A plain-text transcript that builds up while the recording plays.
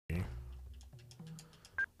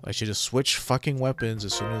I should just switch fucking weapons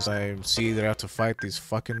as soon as I see that I have to fight these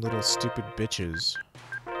fucking little stupid bitches.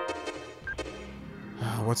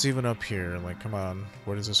 What's even up here? Like, come on.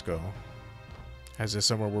 Where does this go? Is this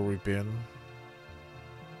somewhere where we've been?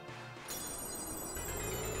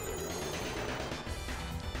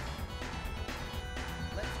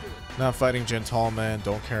 Not fighting Gentleman,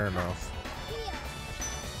 don't care enough.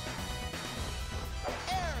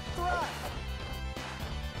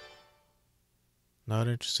 Not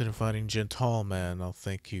interested in fighting Gentleman, I'll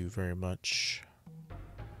thank you very much.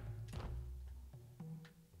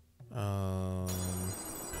 I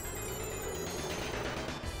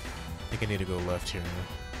think I need to go left here.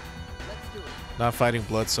 Not fighting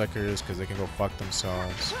bloodsuckers because they can go fuck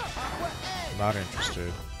themselves. Not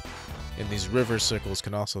interested. And these river sickles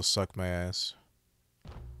can also suck my ass.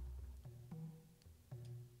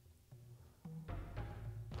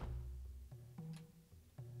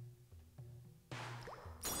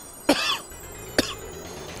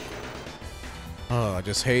 Oh, I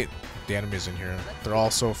just hate the enemies in here. They're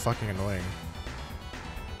all so fucking annoying.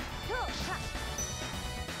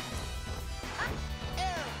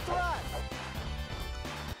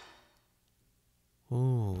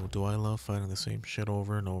 Ooh, do I love fighting the same shit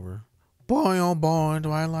over and over. Boy, oh boy,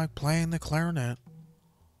 do I like playing the clarinet.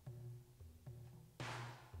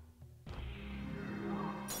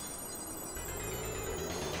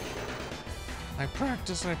 I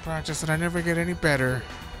practice, and I never get any better.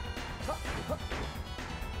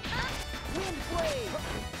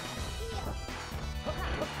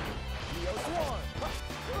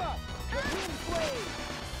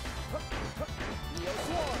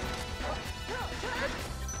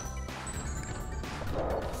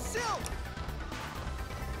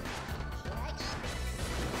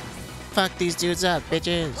 Fuck these dudes up,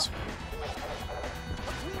 bitches.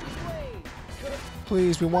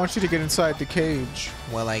 Please, we want you to get inside the cage.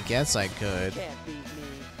 Well, I guess I could.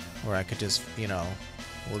 Or I could just, you know,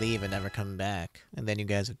 leave and never come back. And then you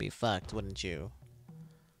guys would be fucked, wouldn't you?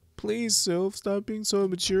 Please, Sylph, stop being so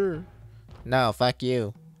immature. No, fuck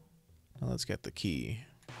you. Now let's get the key.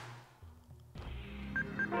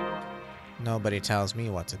 Nobody tells me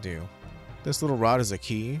what to do. This little rod is a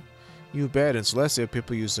key? You bet, in Celestia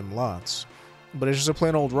people use them lots. But it's just a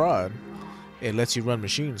plain old rod. It lets you run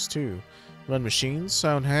machines too. Run machines?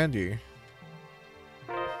 Sound handy.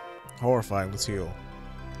 Horrifying, let's heal.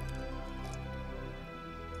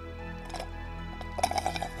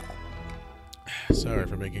 Sorry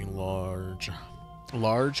for making large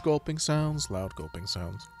gulping sounds, loud gulping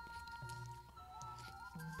sounds.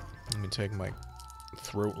 Let me take my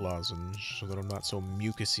throat lozenge so that I'm not so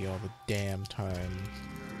mucusy all the damn time.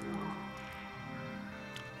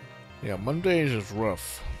 Yeah, Mondays is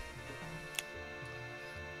rough.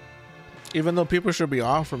 Even though people should be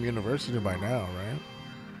off from university by now, right?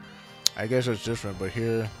 I guess it's different, but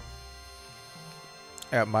here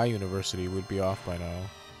at my university, we'd be off by now.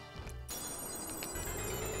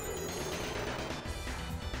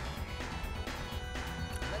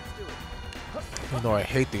 Even though I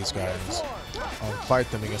hate these guys, I'll fight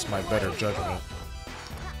them against my better judgment.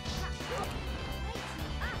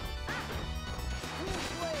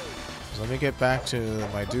 So let me get back to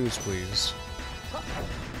my dudes, please.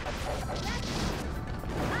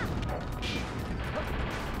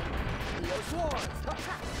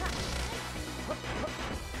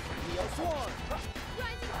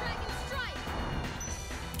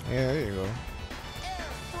 Yeah, there you go.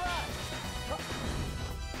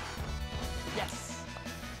 Yes.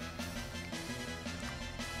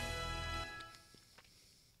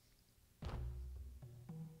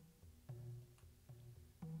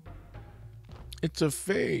 It's a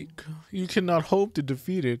fake. You cannot hope to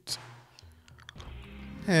defeat it.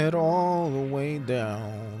 Head all the way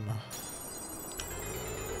down.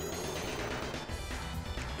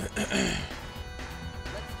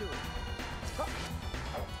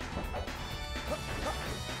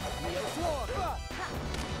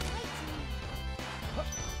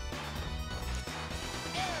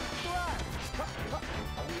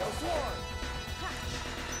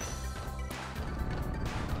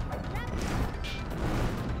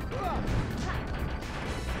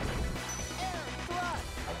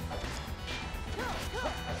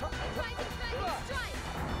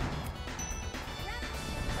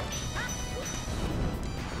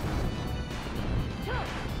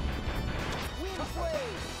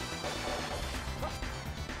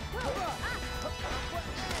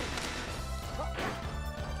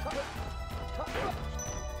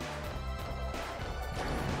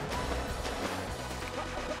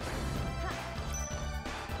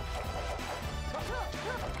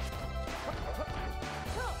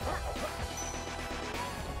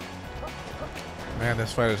 Man,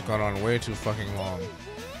 this fight has gone on way too fucking long.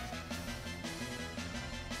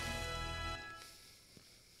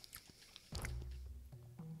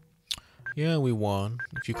 Yeah, we won.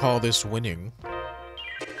 If you call this winning.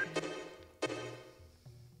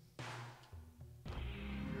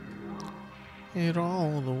 It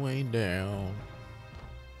all the way down.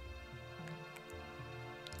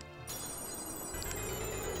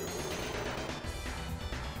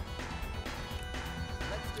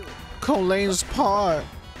 Colane's part.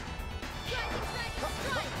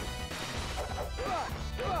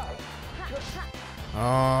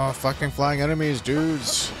 Oh, fucking flying enemies,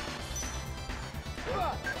 dudes.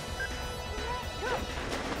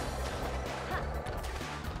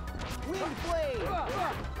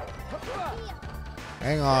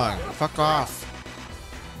 Hang on. Fuck off.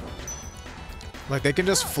 Like, they can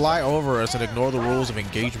just fly over us and ignore the rules of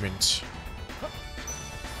engagement.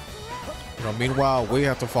 You know, meanwhile, we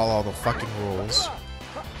have to follow all the fucking rules.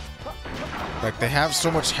 Like, they have so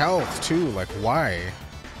much health, too. Like, why?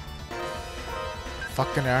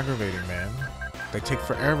 Fucking aggravating, man. They take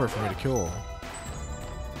forever for me to kill.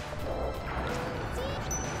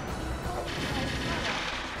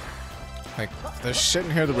 Like, there's shit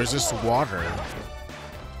in here that resists water.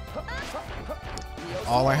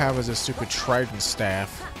 All I have is this stupid trident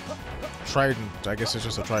staff. Trident, I guess it's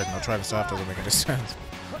just a trident. A trident staff doesn't make any sense.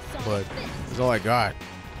 But that's all I got.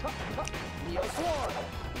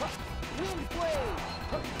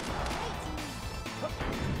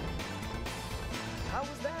 How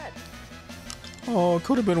was that? Oh, it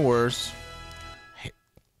could have been worse. Hey,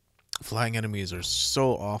 flying enemies are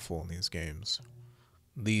so awful in these games.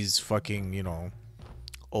 These fucking, you know,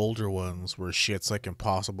 older ones where shit's like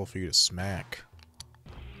impossible for you to smack.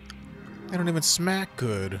 They don't even smack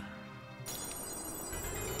good.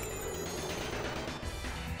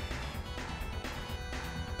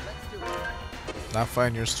 Not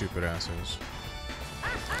fighting your stupid asses.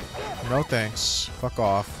 No thanks. Fuck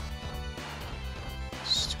off.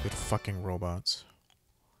 Stupid fucking robots.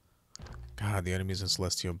 God, the enemies in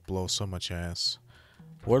Celestia blow so much ass.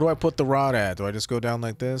 Where do I put the rod at? Do I just go down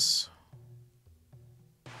like this?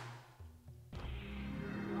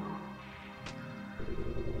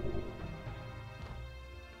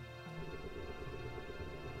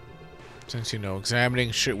 Since, you know,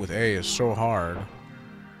 examining shit with A is so hard.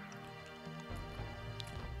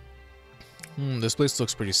 This place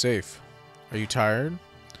looks pretty safe. Are you tired?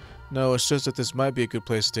 No, it's just that this might be a good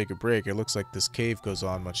place to take a break. It looks like this cave goes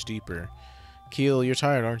on much deeper. Keel, you're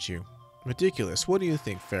tired, aren't you? Ridiculous. What do you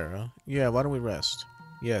think, Farah? Yeah, why don't we rest?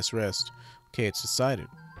 Yes, rest. Okay, it's decided.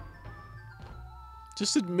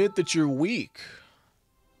 Just admit that you're weak.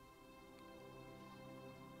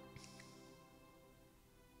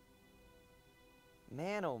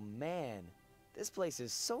 Man, oh man. This place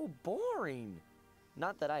is so boring.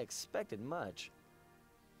 Not that I expected much.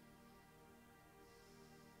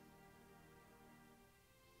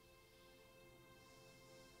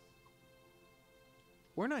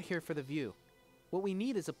 We're not here for the view. What we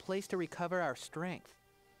need is a place to recover our strength.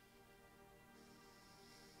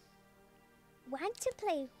 Want to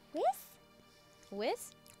play whist?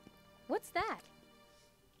 Whist? What's that?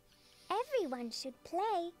 Everyone should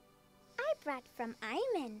play. I brought from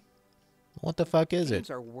Iman. What the fuck is Games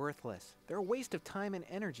it? are worthless. They're a waste of time and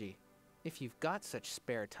energy. If you've got such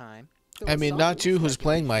spare time. I mean, not you who's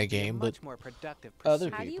playing my game, but much more productive other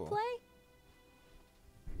pursuit. How do you people.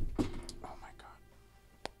 play? Oh my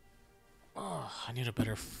god. Oh, I need a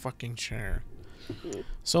better fucking chair.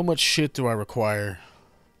 So much shit do I require.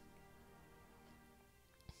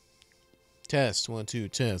 Test, 1, 2,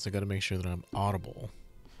 test. I gotta make sure that I'm audible.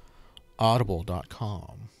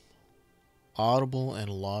 Audible.com. Audible and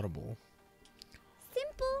laudable.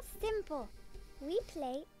 Simple, simple. We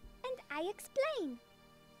play and I explain.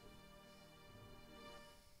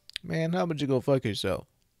 Man, how about you go fuck yourself?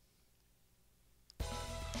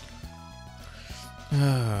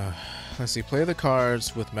 Let's see. Play the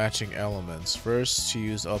cards with matching elements. First, to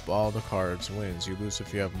use up all the cards wins. You lose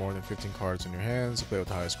if you have more than 15 cards in your hands. Play with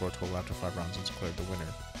the highest score total after 5 rounds and declare the winner.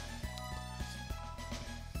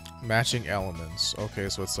 Matching elements. Okay,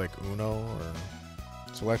 so it's like Uno or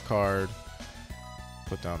select card.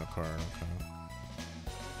 Put down a card. Okay.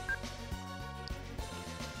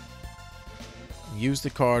 Use the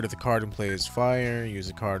card if the card in play is fire. Use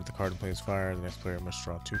the card if the card in play is fire. The next player must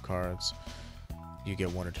draw 2 cards. You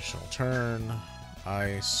get 1 additional turn.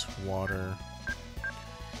 Ice, water.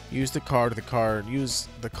 Use the card if the card. Use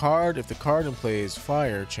the card if the card in play is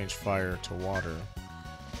fire. Change fire to water.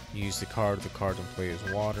 Use the card if the card in play is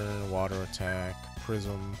water. Water attack.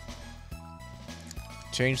 Prism.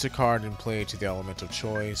 Change the card in play to the element of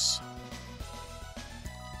choice.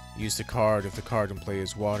 Use the card. If the card in play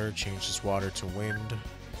is water, change this water to wind.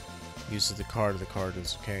 Uses the card. If the card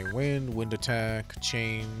is okay. Wind. Wind attack.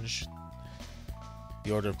 Change.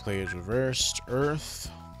 The order of play is reversed.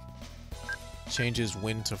 Earth. Changes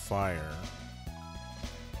wind to fire.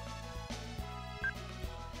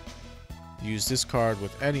 Use this card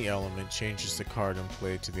with any element. Changes the card in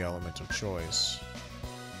play to the element of choice.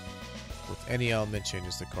 With any element,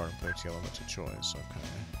 changes the card in play to the element of choice. Okay.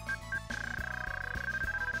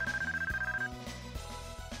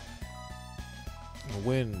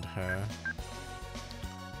 Wind, huh?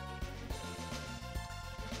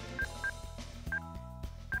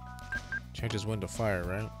 Changes wind to fire,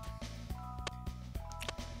 right?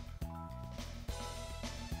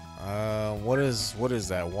 What is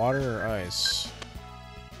that? Water or ice?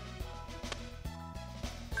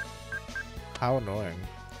 How annoying.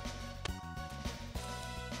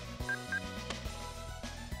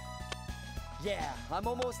 Yeah, I'm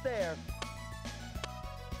almost there.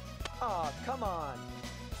 Aw, come on.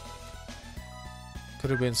 Could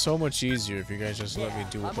have been so much easier if you guys just let me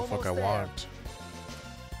do what I'm the fuck I almost there. want.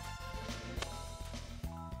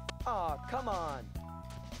 Aw, come on.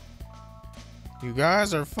 You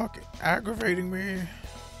guys are fucking aggravating me.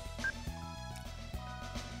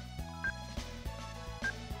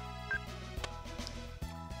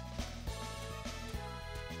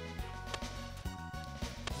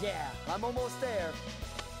 Yeah, I'm almost there.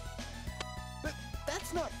 But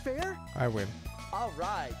that's not fair. I win. All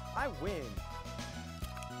right, I win.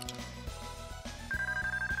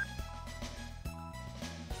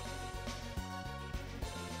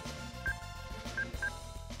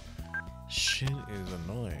 Shit is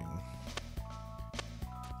annoying.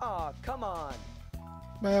 Aw, come on.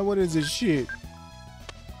 Man, what is this shit?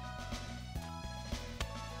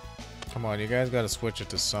 Come on, you guys gotta switch it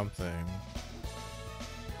to something.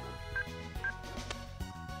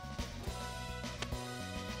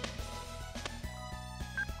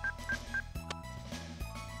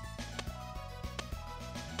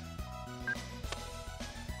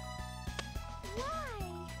 Why?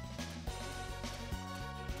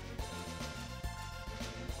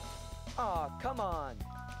 Aw, come on.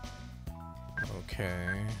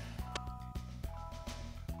 Okay.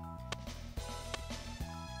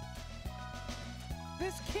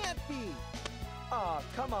 This can't be. Aw,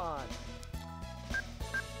 come on.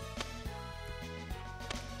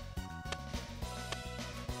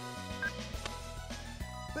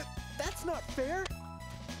 But that's not fair.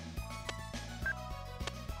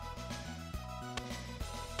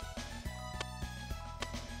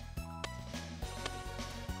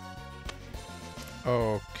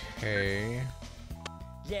 Okay.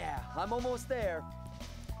 Yeah, I'm almost there.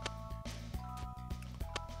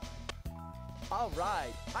 All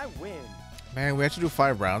right, I win. Man, we have to do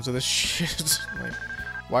 5 rounds of this shit. Like,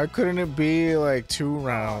 why couldn't it be like 2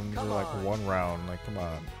 rounds or come like on. 1 round? Like, come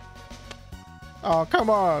on. Oh, come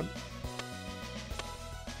on.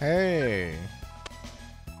 Hey.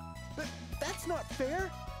 But that's not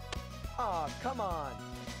fair. Aw, come on.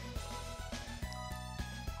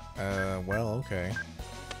 Well, okay.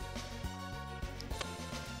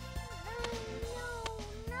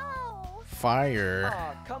 No. Fire.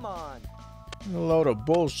 Aw, come on. A load of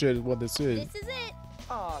bullshit is what this is. This is it.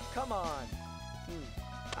 Aw, come on.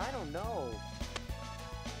 I don't know.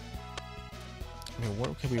 I mean,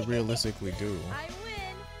 what can we realistically do? I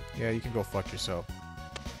win. Yeah, you can go fuck yourself.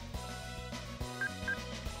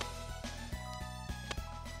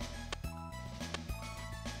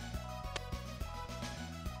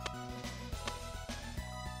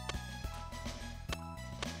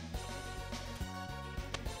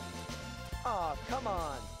 Aw, come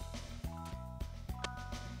on.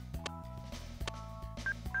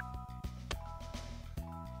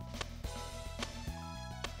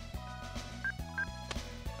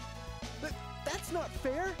 But that's not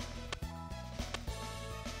fair.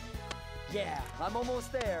 Yeah, I'm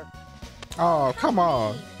almost there. Oh, come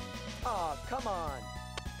on. Aw, come on.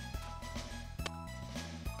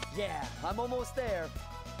 Yeah, I'm almost there.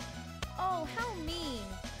 Oh, how mean.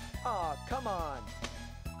 Aw, come on.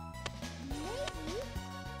 Maybe.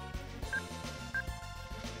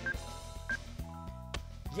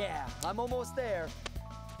 Yeah, I'm almost there.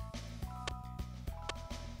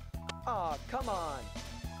 Aw, come on.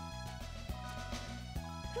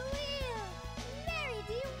 Who will? Mary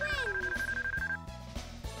D wins.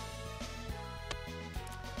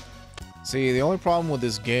 See, the only problem with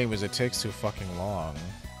this game is it takes too fucking long.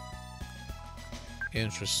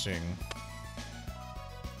 Interesting.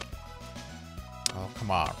 Oh,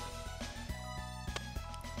 come on.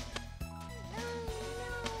 No.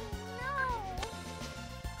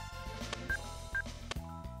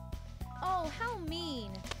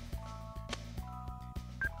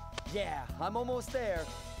 Yeah, I'm almost there.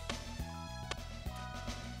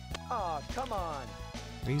 Aw, come on.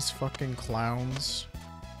 These fucking clowns.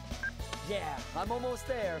 Yeah, I'm almost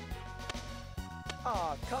there.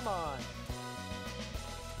 Aw, come on.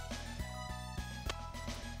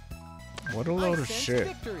 What a load I of sense shit.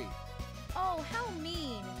 victory. Oh, how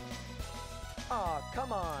mean. Aw,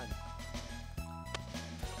 come on.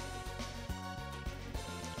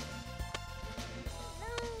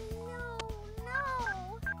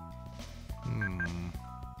 No. Hmm.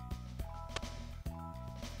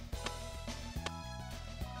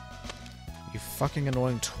 You fucking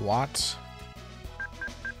annoying twat.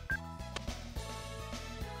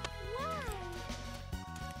 Why?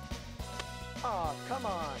 Aw, come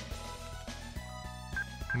on.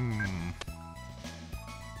 Hmm.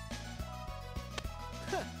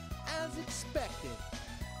 As expected.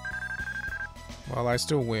 Well, I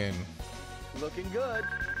still win. Looking good.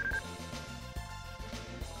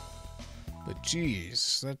 But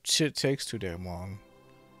jeez, that shit takes too damn long.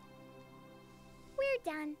 We're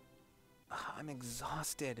done. I'm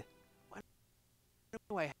exhausted. Why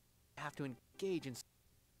do I have to engage in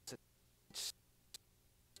such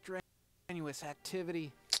strenuous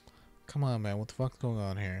activity? Come on, man. What the fuck's going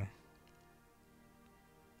on here?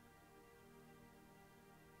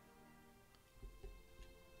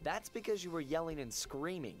 That's because you were yelling and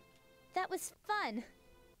screaming. That was fun.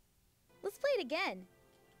 Let's play it again.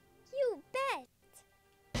 You bet.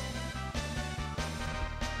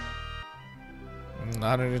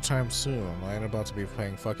 Not anytime soon. I ain't about to be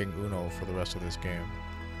playing fucking Uno for the rest of this game.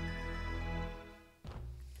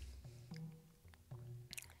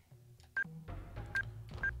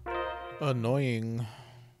 Annoying.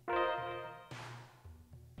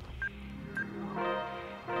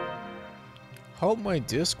 Hope my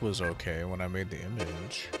disc was okay when I made the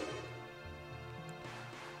image.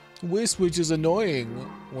 Wisp, which is annoying.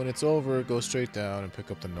 When it's over, go straight down and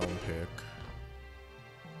pick up the gnome pick.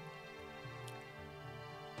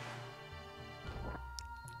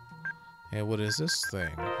 Hey, what is this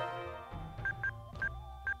thing?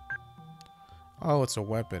 Oh, it's a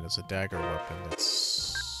weapon. It's a dagger weapon.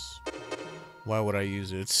 It's... Why would I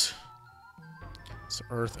use it? It's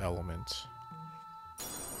earth element.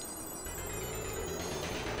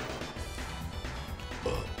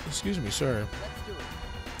 Excuse me, sir. Let's do it.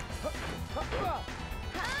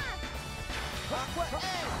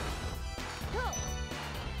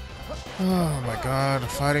 Oh my god,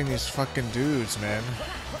 fighting these fucking dudes, man.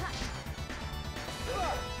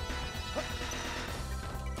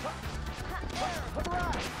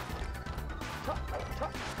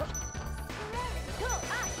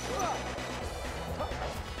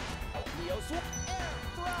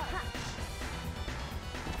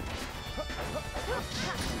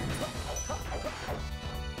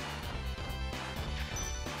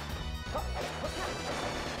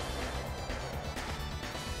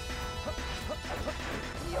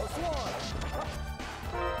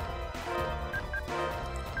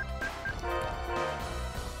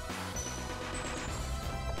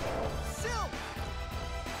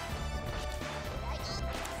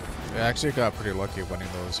 I actually got pretty lucky winning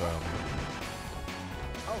those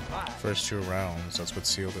first 2 rounds. That's what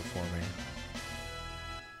sealed it for me.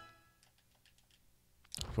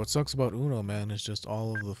 What sucks about Uno, man, is just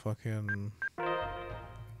all of the fucking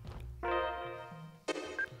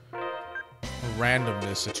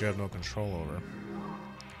randomness that you have no control over.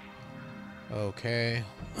 Okay.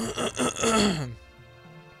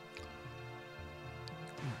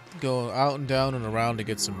 Go out and down and around to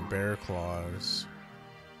get some bear claws.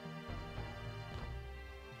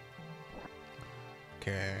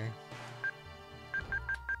 Okay.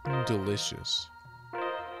 Delicious.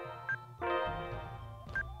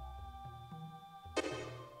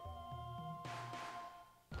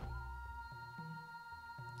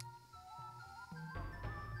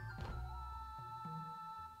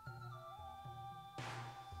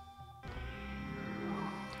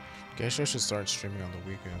 Guess I should start streaming on the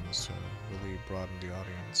weekends to really broaden the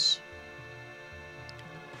audience.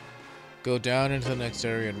 Go down into the next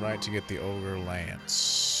area and right to get the ogre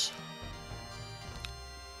lance.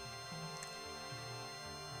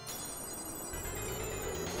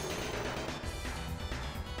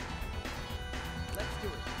 Let's do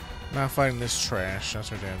it. Not fighting this trash, that's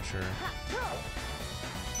for damn sure.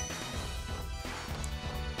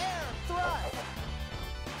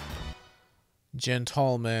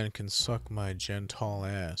 Gentile man can suck my gentile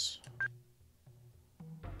ass.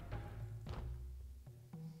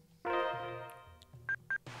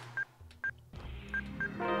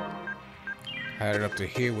 Had it up to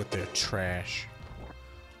here with their trash.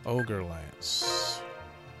 Ogre lance.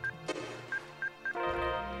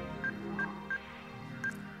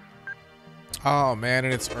 Oh man,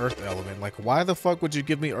 and it's earth element. Like, why the fuck would you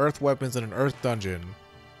give me earth weapons in an earth dungeon?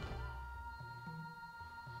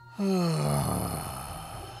 Found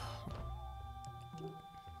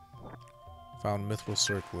mithril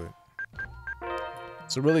circlet.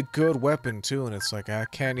 It's a really good weapon too, and it's like I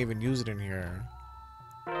can't even use it in here.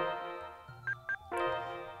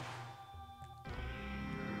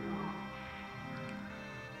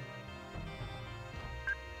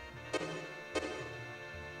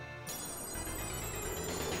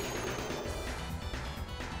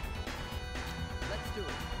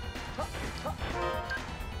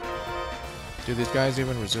 Do these guys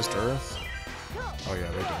even resist earth? Oh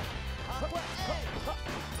yeah, they do.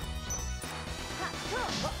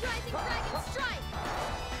 Rising Dragon Strike!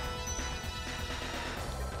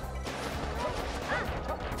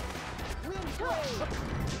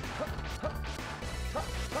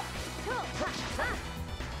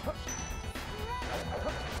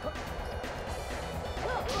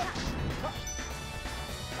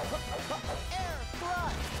 Air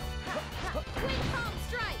thrust! Quick palm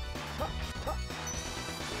strike!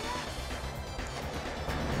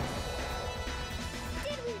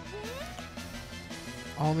 Did we win?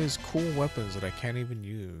 All these cool weapons that I can't even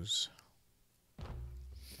use.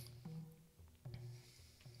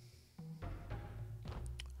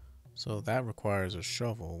 So that requires a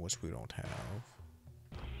shovel, which we don't have.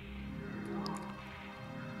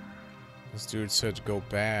 This dude said to go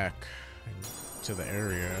back to the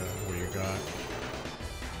area where you got.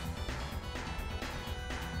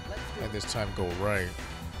 And this time go right.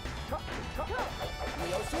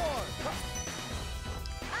 Leo Swarm!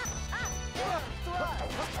 Air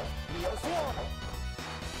thrust! Leo Swarm!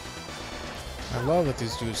 I love that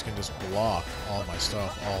these dudes can just block all my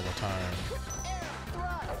stuff all the time. Air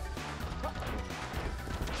thrust! Air thrust!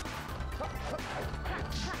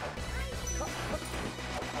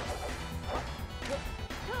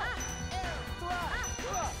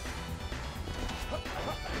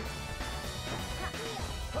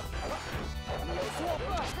 Leo Swarm!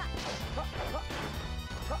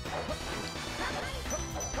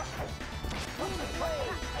 Moon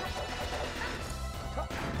Blade!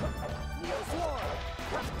 Leo Swarm!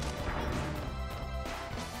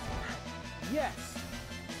 Yes!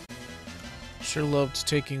 Sure loved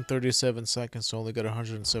taking 37 seconds to only get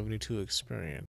 172 experience.